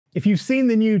If you've seen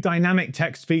the new dynamic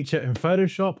text feature in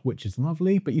Photoshop, which is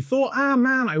lovely, but you thought, ah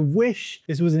man, I wish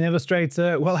this was in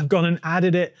Illustrator, well, I've gone and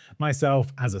added it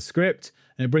myself as a script,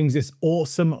 and it brings this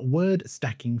awesome word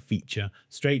stacking feature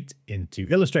straight into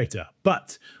Illustrator,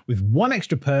 but with one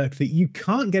extra perk that you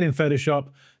can't get in Photoshop.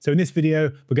 So in this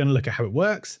video, we're going to look at how it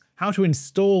works, how to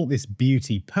install this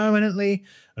beauty permanently,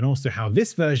 and also how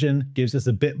this version gives us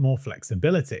a bit more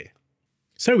flexibility.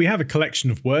 So we have a collection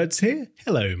of words here.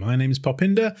 Hello, my name is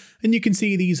Popinder, and you can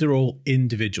see these are all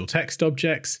individual text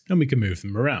objects, and we can move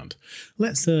them around.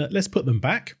 Let's put them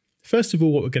back. First of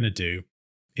all, what we're going to do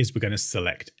is we're going to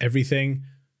select everything,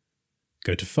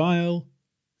 go to File,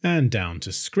 and down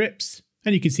to Scripts.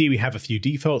 And you can see we have a few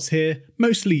defaults here,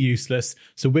 mostly useless,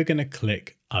 so we're going to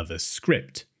click Other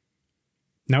Script.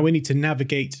 Now we need to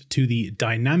navigate to the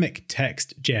dynamic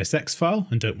text JSX file,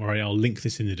 and don't worry, I'll link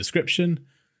this in the description.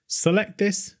 Select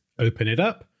this, open it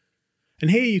up, and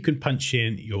here you can punch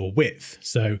in your width.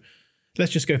 So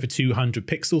let's just go for 200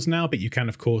 pixels now, but you can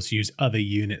of course use other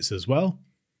units as well.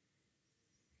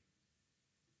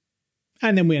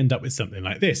 And then we end up with something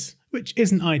like this, which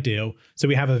isn't ideal. So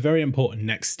we have a very important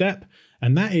next step,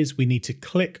 and that is we need to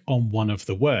click on one of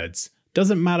the words.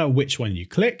 Doesn't matter which one you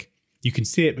click, you can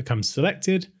see it becomes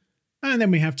selected, and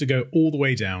then we have to go all the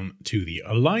way down to the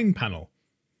Align panel.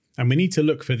 And we need to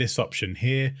look for this option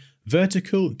here,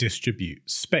 Vertical Distribute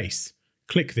Space.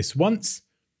 Click this once,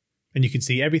 and you can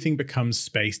see everything becomes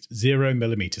spaced 0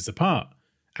 millimeters apart.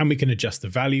 And we can adjust the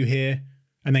value here,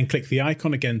 and then click the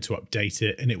icon again to update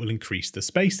it, and it will increase the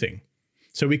spacing.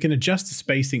 So we can adjust the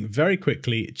spacing very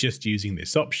quickly just using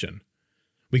this option.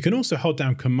 We can also hold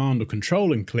down Command or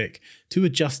Control and click to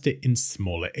adjust it in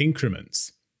smaller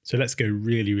increments. So let's go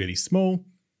really, really small,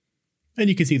 and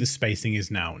you can see the spacing is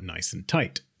now nice and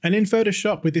tight. And in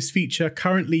Photoshop with this feature,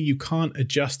 currently you can't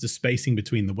adjust the spacing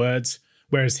between the words,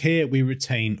 whereas here we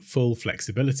retain full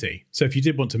flexibility. So if you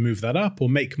did want to move that up or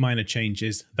make minor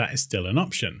changes, that is still an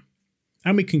option.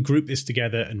 And we can group this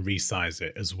together and resize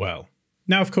it as well.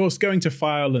 Now, of course, going to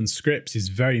File and Scripts is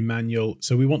very manual,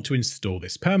 so we want to install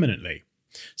this permanently.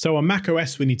 So on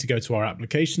macOS, we need to go to our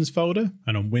Applications folder,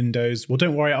 and on Windows, well,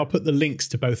 don't worry, I'll put the links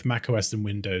to both macOS and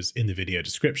Windows in the video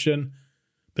description.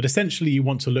 But essentially you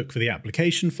want to look for the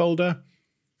application folder,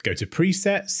 go to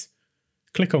presets,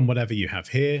 click on whatever you have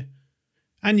here,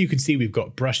 and you can see we've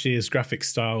got brushes, graphic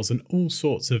styles, and all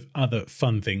sorts of other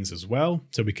fun things as well.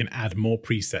 So we can add more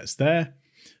presets there,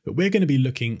 but we're going to be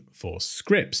looking for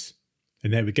scripts.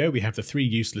 And there we go. We have the 3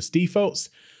 useless defaults.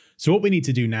 So what we need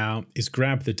to do now is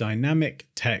grab the dynamic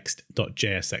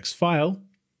text.jsx file,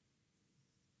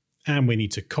 and we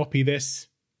need to copy this,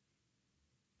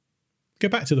 go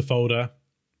back to the folder,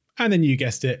 and then you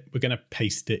guessed it, we're going to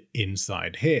paste it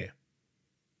inside here.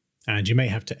 And you may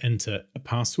have to enter a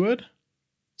password.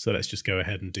 So let's just go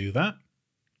ahead and do that.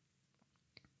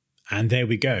 And there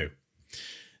we go.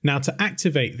 Now to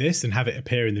activate this and have it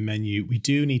appear in the menu, we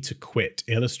do need to quit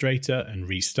Illustrator and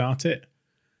restart it.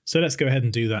 So let's go ahead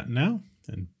and do that now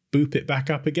and boop it back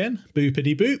up again.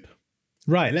 Boopity boop.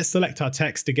 Right, let's select our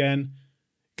text again,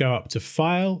 go up to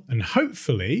File, and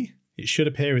hopefully it should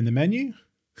appear in the menu.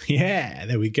 Yeah,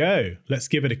 there we go. Let's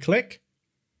give it a click.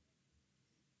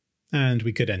 And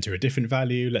we could enter a different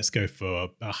value. Let's go for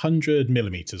 100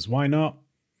 millimeters. Why not?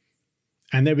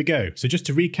 And there we go. So just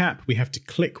to recap, we have to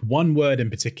click one word in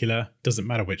particular, doesn't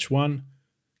matter which one,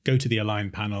 go to the Align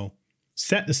panel,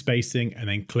 set the spacing, and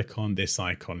then click on this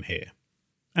icon here.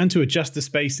 And to adjust the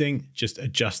spacing, just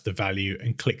adjust the value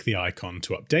and click the icon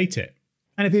to update it.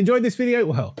 And if you enjoyed this video,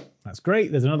 well, that's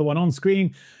great. There's another one on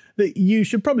screen that you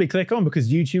should probably click on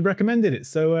because YouTube recommended it.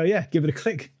 So yeah, give it a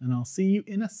click and I'll see you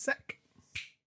in a sec.